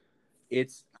goods.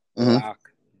 It's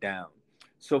locked down.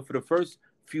 So for the first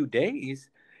few days,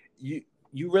 you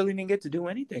really didn't get to do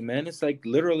anything, man. It's like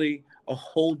literally a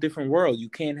whole different world. You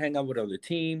can't hang out with other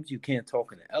teams. You can't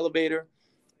talk in the elevator.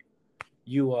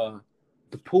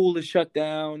 The pool is shut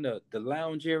down. The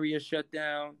lounge area is shut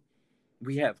down.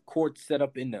 We have courts set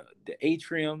up in the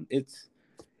atrium. It's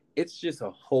just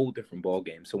a whole different ball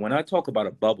game. So when I talk about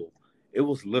a bubble, it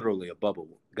was literally a bubble.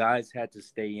 Guys had to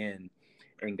stay in,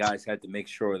 and guys had to make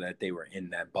sure that they were in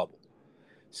that bubble.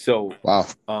 So, wow.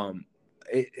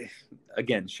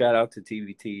 Again, shout out to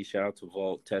TBT, shout out to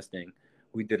Vault Testing.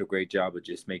 We did a great job of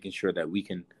just making sure that we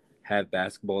can have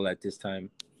basketball at this time,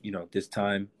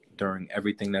 during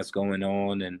everything that's going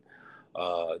on, and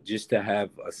just to have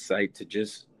a site to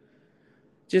just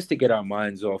to get our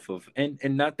minds off of, and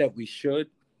not that we should,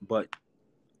 but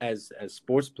as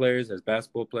sports players, as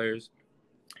basketball players,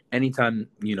 anytime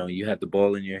you have the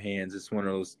ball in your hands, it's one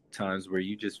of those times where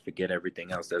you just forget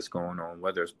everything else that's going on,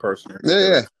 whether it's personal,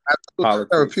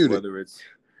 politics, whether it's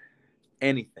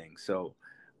anything. So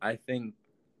I think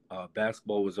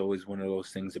basketball was always one of those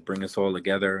things that bring us all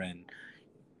together, and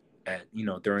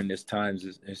during this times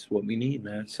is what we need,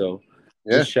 man. So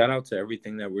just shout out to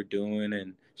everything that we're doing,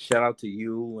 and shout out to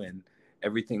you and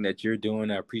everything that you're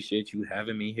doing. I appreciate you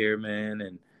having me here, man.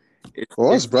 And of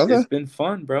course, brother. It's been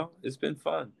fun, bro. It's been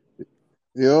fun.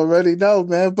 You already know,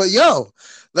 man. But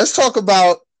let's talk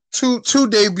about two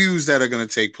debuts that are going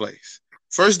to take place.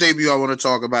 First debut I want to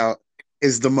talk about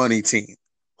is the Money Team.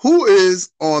 Who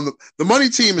is on the money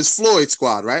team? Is Floyd's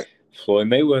squad, right? Floyd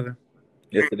Mayweather.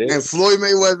 Yes, it is. And Floyd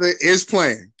Mayweather is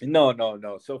playing.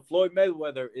 No. So Floyd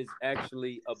Mayweather is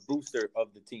actually a booster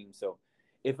of the team. So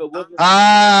if it wasn't,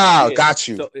 got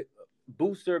you. So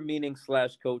booster meaning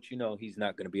 / coach. You know, he's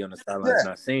not going to be on the sidelines,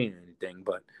 not saying anything,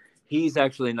 but he's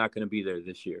actually not going to be there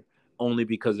this year, only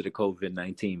because of the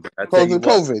COVID-19. But I tell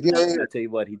you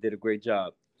what, he did a great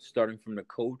job starting from the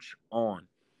coach on.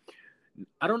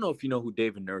 I don't know if you know who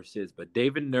David Nurse is, but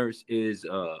David Nurse is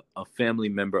a family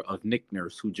member of Nick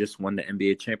Nurse, who just won the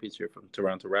NBA championship from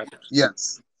Toronto Raptors.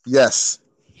 Yes.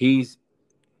 He's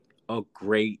a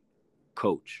great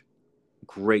coach,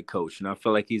 and I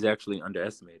feel like he's actually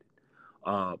underestimated.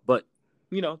 But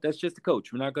you know, that's just the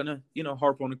coach. We're not gonna,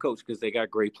 harp on the coach because they got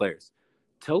great players.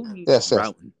 Tony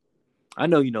Roughton. I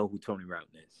know you know who Tony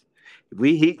Roughton is.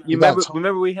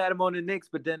 Remember we had him on the Knicks,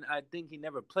 but then I think he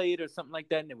never played or something like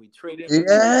that, and then we traded him.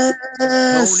 Yes.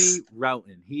 Tony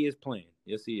Roughton. He is playing.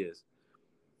 Yes, he is.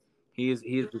 He is.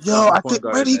 I think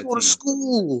where did he go to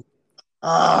school?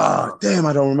 Damn,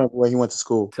 I don't remember where he went to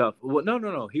school. Tough. Well,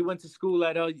 no. He went to school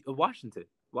at Washington.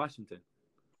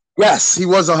 Yes, he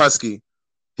was a Husky.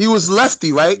 He was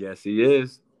lefty, right? Yes, he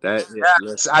is.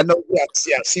 I know.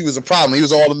 Yes, he was a problem. He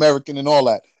was All-American and all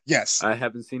that. Yes, I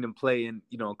haven't seen him play in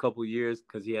a couple of years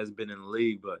because he hasn't been in the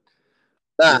league. But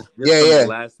the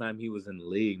last time he was in the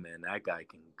league, man, that guy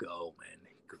can go, man.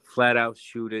 He could flat out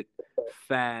shoot it,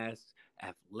 fast,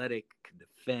 athletic, can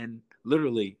defend,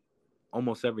 literally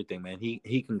almost everything, man.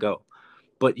 He can go.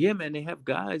 But yeah, man, they have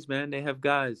guys, man. They have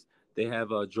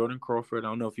Jordan Crawford. I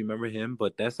don't know if you remember him,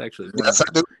 but that's actually I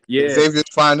do. Yeah, Xavier's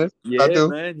finest. Yeah, I do.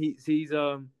 Man.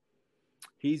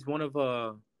 He's one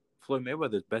of Floyd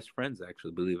Mayweather's best friends,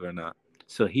 actually, believe it or not.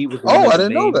 So he was one of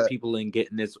the main people in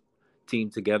getting this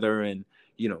team together and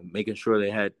making sure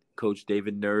they had Coach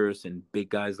David Nurse and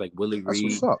big guys like Willie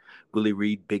Reed. Willie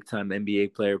Reed, big time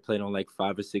NBA player, played on like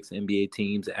 5 or 6 NBA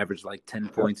teams, averaged like 10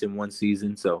 points in one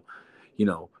season. So,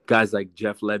 guys like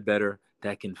Jeff Ledbetter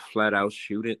that can flat out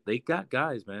shoot it. They got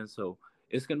guys, man. So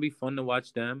it's gonna be fun to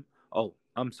watch them. Oh,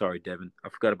 I'm sorry, Devin. I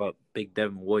forgot about Big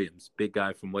Devin Williams, big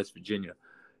guy from West Virginia.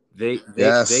 They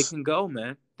can go,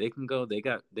 man. They can go. They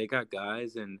got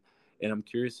guys, and I'm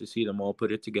curious to see them all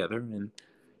put it together, and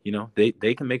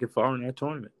they can make it far in that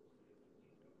tournament.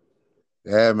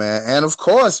 Yeah, man, and of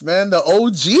course, man, the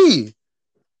OG.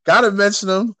 Gotta mention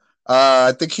him.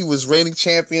 I think he was reigning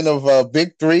champion of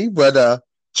Big Three, but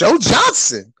Joe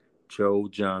Johnson.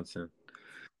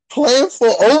 Playing for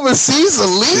Overseas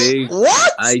Elite?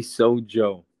 What? ISO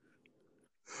Joe.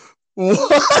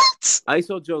 What?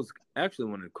 ISO Joe's actually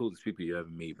one of the coolest people you ever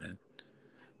meet, man.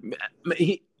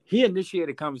 He initiated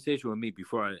a conversation with me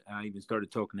before I even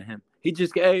started talking to him. He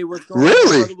just, hey, what's going on?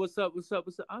 Brother? What's up?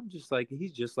 I'm just like,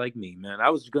 he's just like me, man. I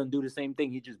was going to do the same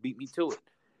thing. He just beat me to it.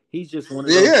 He's just one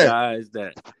of those guys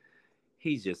that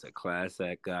he's just a class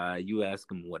act guy. You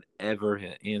ask him whatever,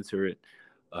 he'll answer it.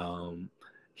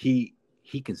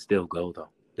 He can still go though.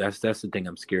 That's the thing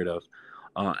I'm scared of.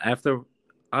 After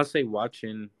I'll say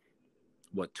watching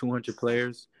 200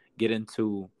 players get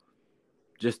into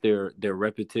just their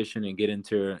repetition and get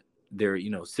into their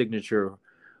signature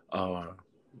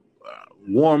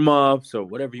warm ups or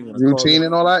whatever you want to call it. Routine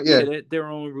and all that, yeah. Their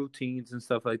own routines and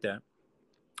stuff like that.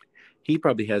 He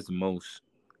probably has the most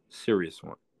serious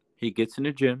one. He gets in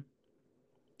the gym.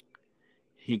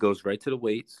 He goes right to the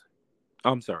weights.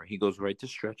 He goes right to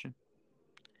stretching.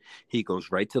 He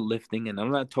goes right to lifting, and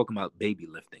I'm not talking about baby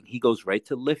lifting. He goes right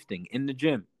to lifting in the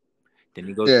gym. Then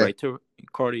he goes right to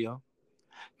cardio.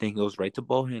 Then he goes right to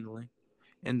ball handling,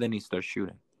 and then he starts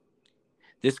shooting.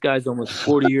 This guy's almost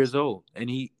 40 years old,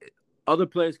 and other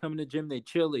players come in the gym, they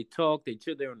chill, they talk, they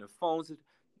chill, they're on their phones.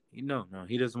 No,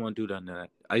 he doesn't want to do none of that.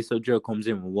 ISO Joe comes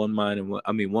in with one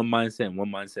mindset and one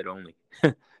mindset only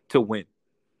to win.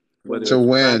 Whether it's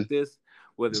practice,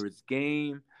 whether it's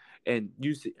game. And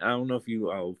you see, I don't know if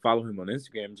you follow him on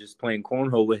Instagram, just playing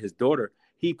cornhole with his daughter.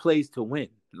 He plays to win,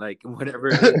 like whatever.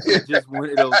 He's just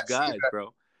one of those guys,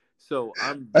 bro. So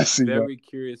I'm very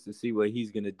curious to see what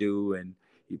he's gonna do. And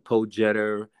Poe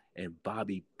Jeter and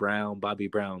Bobby Brown. Bobby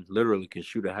Brown literally can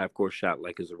shoot a half-court shot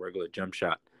like it's a regular jump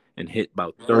shot and hit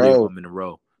about 30 of them in a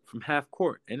row from half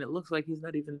court, and it looks like he's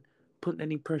not even putting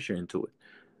any pressure into it.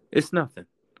 It's nothing.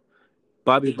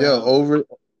 Bobby Brown.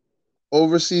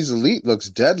 Overseas Elite looks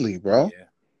deadly, bro. Yeah,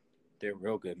 they're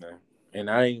real good, man. And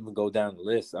I didn't even go down the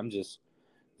list.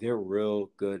 They're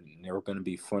real good, and they're going to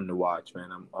be fun to watch, man.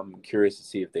 I'm curious to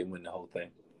see if they win the whole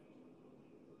thing.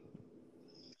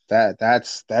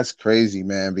 That's crazy,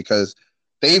 man, because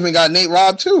they even got Nate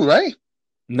Robb too, right?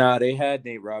 Nah, they had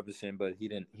Nate Robinson, but he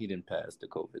didn't pass the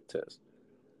COVID test.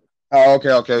 Oh, okay.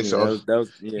 Yeah, So that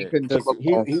was he yeah. couldn't come 'Cause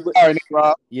along. he would All right,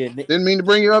 Rob. yeah Didn't mean to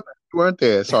bring you up. You weren't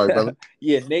there. Sorry, brother.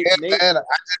 yeah Yeah, Nate man.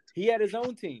 he had his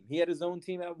own team. He had his own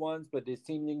team at once, but his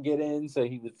team didn't get in, so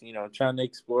he was trying to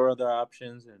explore other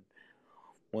options. And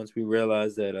once we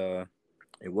realized that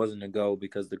it wasn't a go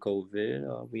because of the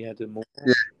COVID, we had to move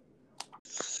on.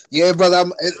 Yeah, brother.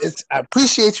 I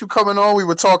appreciate you coming on. We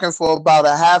were talking for about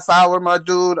a half hour, my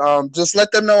dude. Just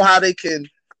let them know how they can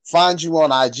find you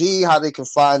on IG, how they can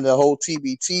find the whole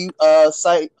TBT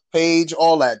site page,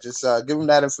 all that. Just give them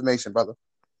that information, brother.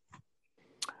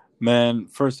 Man,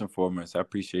 first and foremost, I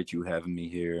appreciate you having me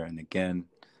here. And again,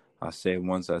 I say it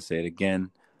once, I say it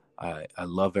again. I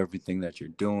love everything that you're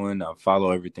doing. I follow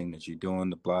everything that you're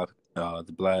doing. The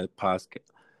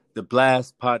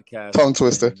Blast podcast. Tongue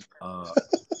twister.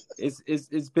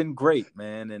 It's been great,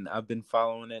 man, and I've been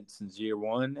following it since year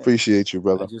one. Appreciate you,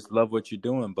 brother. I just love what you're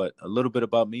doing. But a little bit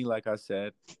about me, like I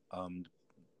said,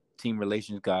 team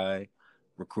relations guy,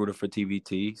 recruiter for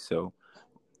TBT. So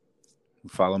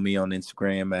follow me on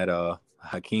Instagram at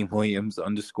Hakeem Williams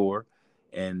 _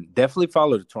 and definitely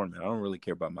follow the tournament. I don't really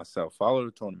care about myself. Follow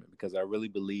the tournament because I really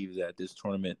believe that this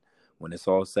tournament, when it's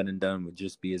all said and done, would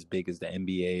just be as big as the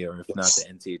NBA or if not the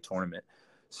NCAA tournament.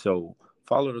 So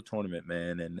follow the tournament,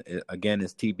 man. And again,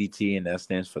 it's TBT, and that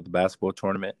stands for the basketball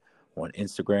tournament on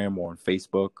Instagram or on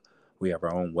Facebook. We have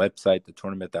our own website,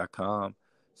 thetournament.com.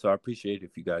 So I appreciate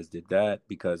if you guys did that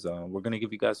because we're going to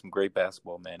give you guys some great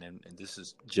basketball, man. And this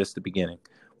is just the beginning.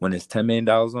 When it's $10 million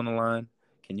on the line,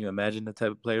 can you imagine the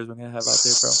type of players we're going to have out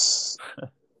there, bro?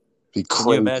 Be crazy. Can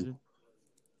you imagine?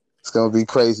 It's going to be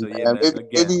crazy, So, yeah, man.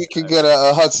 Maybe we could get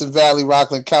a Hudson Valley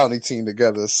Rockland County team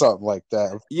together or something like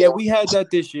that. Yeah, we had that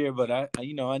this year, but I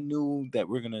knew that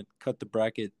we're going to cut the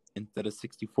bracket instead of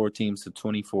 64 teams to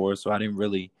 24. So I didn't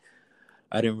really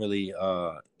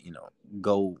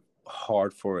go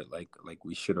hard for it like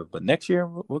we should have. But next year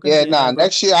we're gonna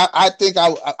next year I think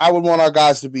I would want our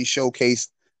guys to be showcased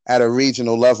at a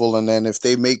regional level, and then if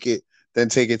they make it, then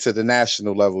take it to the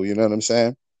national level. You know what I'm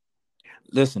saying?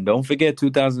 Listen, don't forget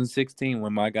 2016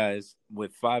 when my guys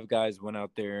with 5 guys went out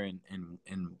there and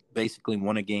basically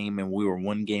won a game, and we were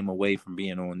 1 game away from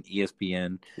being on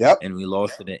ESPN. Yep. And we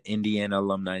lost to the Indiana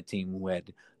alumni team who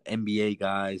had NBA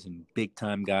guys and big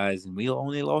time guys, and we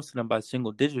only lost to them by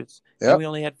single digits. Yep. And we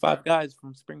only had 5 guys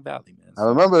from Spring Valley, man. So, I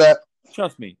remember that.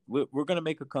 Trust me, we're gonna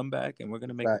make a comeback, and we're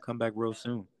gonna make a comeback real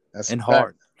soon. That's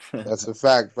hard. That's a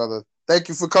fact, brother. Thank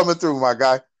you for coming through, my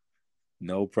guy.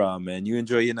 No problem, man. You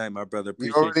enjoy your night, my brother.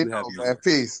 Appreciate you already having know, man.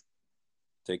 Peace.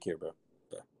 Take care, bro.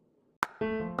 Bye.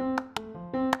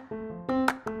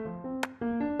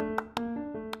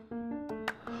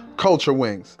 Culture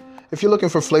Wings. If you're looking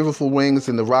for flavorful wings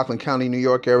in the Rockland County, New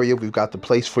York area, we've got the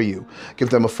place for you. Give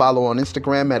them a follow on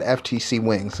Instagram at FTC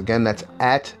Wings. Again, that's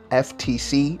at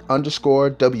FTC_WINGZ.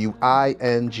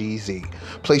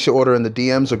 Place your order in the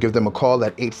DMs or give them a call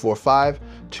at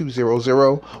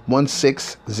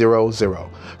 845-200-1600.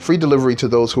 Free delivery to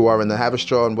those who are in the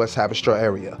Haverstraw and West Haverstraw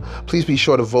area. Please be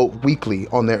sure to vote weekly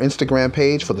on their Instagram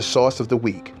page for the sauce of the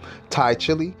week. Thai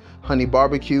chili, honey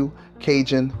barbecue,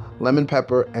 Cajun, lemon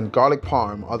pepper, and garlic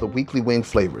parm are the weekly wing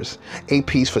flavors.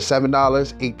 8-piece for $7,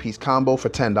 8-piece combo for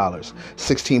 $10,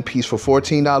 16-piece for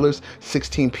 $14,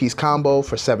 16-piece combo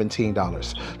for $17,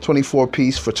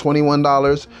 24-piece for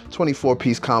 $21,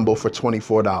 24-piece combo for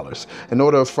 $24. An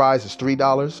order of fries is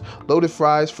 $3, loaded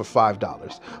fries for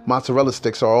 $5. Mozzarella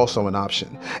sticks are also an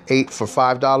option. 8 for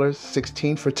 $5,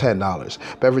 16 for $10.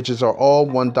 Beverages are all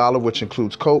 $1, which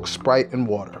includes Coke, Sprite, and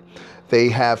water. They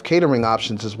have catering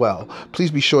options as well.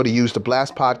 Please be sure to use the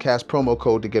Blast Podcast promo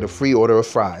code to get a free order of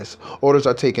fries. Orders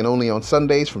are taken only on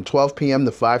Sundays from 12 p.m.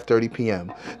 to 5:30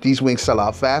 p.m. These wings sell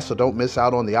out fast, so don't miss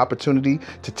out on the opportunity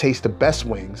to taste the best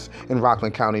wings in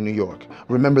Rockland County, New York.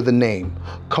 Remember the name,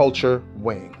 Culture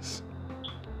Wings.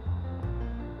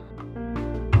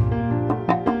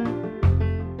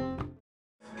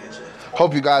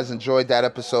 Hope you guys enjoyed that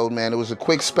episode, man. It was a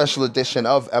quick special edition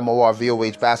of MOR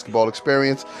VOH Basketball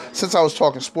Experience. Since I was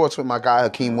talking sports with my guy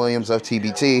Hakeem Williams of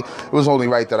TBT, it was only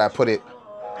right that I put it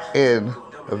in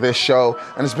this show.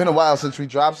 And it's been a while since we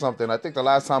dropped something. I think the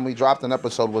last time we dropped an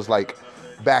episode was like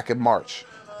back in March.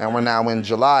 And we're now in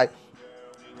July.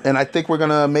 And I think we're going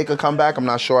to make a comeback. I'm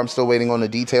not sure. I'm still waiting on the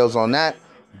details on that.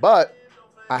 But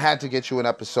I had to get you an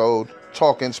episode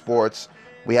talking sports.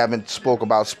 We haven't spoke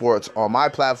about sports on my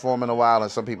platform in a while,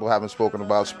 and some people haven't spoken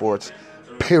about sports,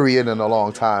 period, in a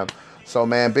long time. So,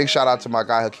 man, big shout out to my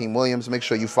guy, Hakeem Williams. Make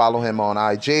sure you follow him on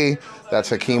IG. That's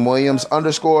Hakeem Williams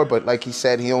 _. But like he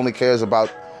said, he only cares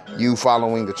about you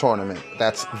following the tournament.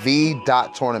 That's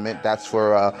the.tournament. That's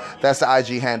the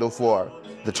IG handle for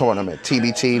the tournament,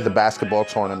 TBT, the basketball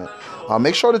tournament.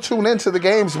 Make sure to tune in to the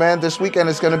games, man. This weekend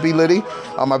is going to be litty.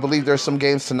 I believe there's some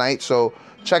games tonight, so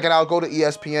check it out. Go to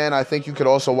ESPN. I think you could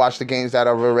also watch the games that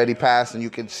have already passed, and you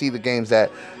can see the games that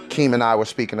Keem and I were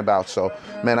speaking about. So,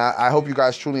 man, I hope you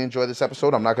guys truly enjoy this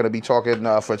episode. I'm not going to be talking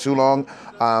for too long.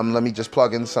 Let me just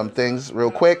plug in some things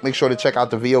real quick. Make sure to check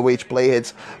out the VOH Play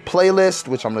Hits playlist,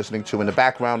 which I'm listening to in the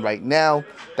background right now.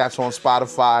 That's on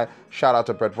Spotify. Shout out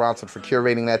to Brett Bronson for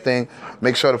curating that thing.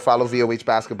 Make sure to follow VOH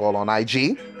Basketball on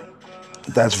IG.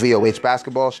 That's VOH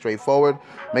Basketball, straightforward.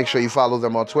 Make sure you follow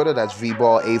them on Twitter. That's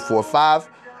VBall845.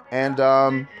 And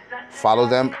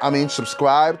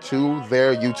subscribe to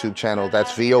their YouTube channel.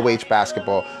 That's VOH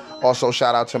Basketball. Also,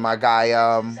 shout out to my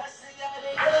guy,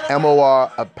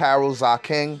 MOR Apparel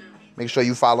King. Make sure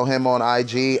you follow him on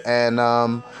IG. And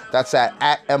that's at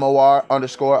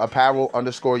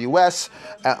MOR_apparel_US.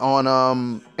 On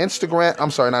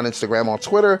Instagram, on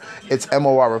Twitter, it's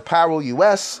MOR Apparel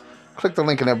US. Click the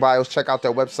link in their bios. Check out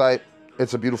their website.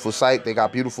 It's a beautiful site. They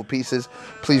got beautiful pieces.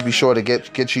 Please be sure to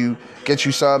get you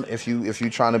some if you're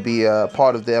trying to be a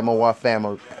part of the MOR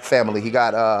family. He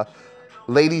got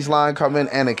ladies line coming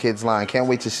and a kids line. Can't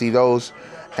wait to see those.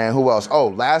 And who else? Oh,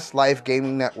 Last Life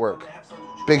Gaming Network.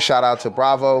 Big shout out to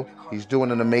Bravo. He's doing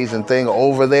an amazing thing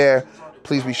over there.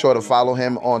 Please be sure to follow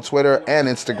him on Twitter and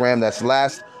Instagram. That's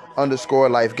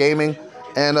Last_Life Gaming.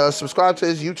 And subscribe to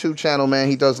his YouTube channel, man.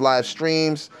 He does live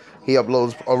streams. He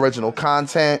uploads original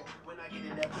content.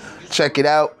 Check it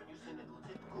out.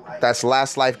 That's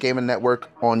Last Life Gaming Network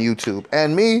on YouTube.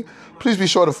 And me, please be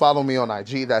sure to follow me on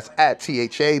IG. That's at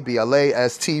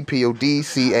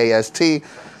THABLASTPODCAST.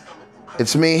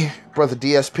 It's me, Brother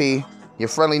DSP, your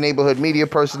friendly neighborhood media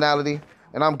personality.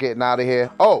 And I'm getting out of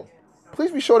here. Oh, please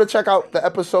be sure to check out the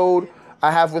episode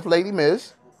I have with Lady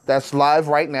Miz. That's live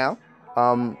right now.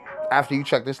 After you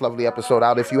check this lovely episode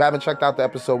out. If you haven't checked out the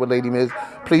episode with Lady Miz,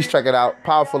 please check it out.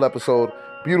 Powerful episode.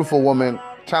 Beautiful woman.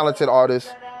 Talented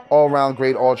artist. All-around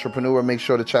great entrepreneur. Make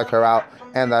sure to check her out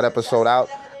and that episode out.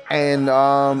 And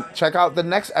check out the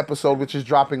next episode, which is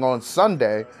dropping on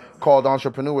Sunday, called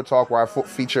Entrepreneur Talk, where I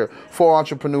feature 4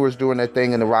 entrepreneurs doing their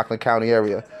thing in the Rockland County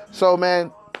area. So,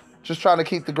 man, just trying to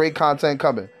keep the great content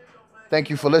coming. Thank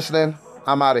you for listening.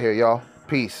 I'm out of here, y'all.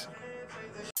 Peace.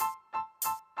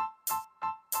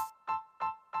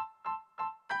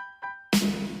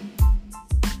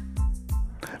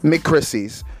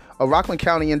 McChrissy's, a Rockland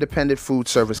County independent food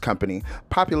service company,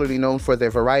 popularly known for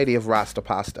their variety of Rasta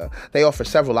pasta. They offer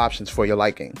several options for your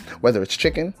liking, whether it's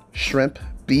chicken, shrimp,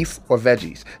 beef, or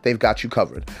veggies. They've got you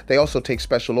covered. They also take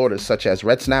special orders such as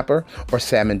red snapper or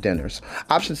salmon dinners.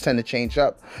 Options tend to change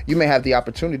up. You may have the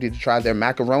opportunity to try their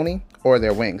macaroni or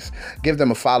their wings. Give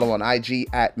them a follow on IG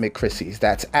at McChrissy's.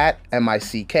 That's at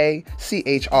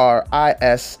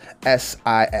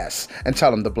MICKCHRISSIS. And tell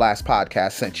them the Blast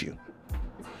Podcast sent you.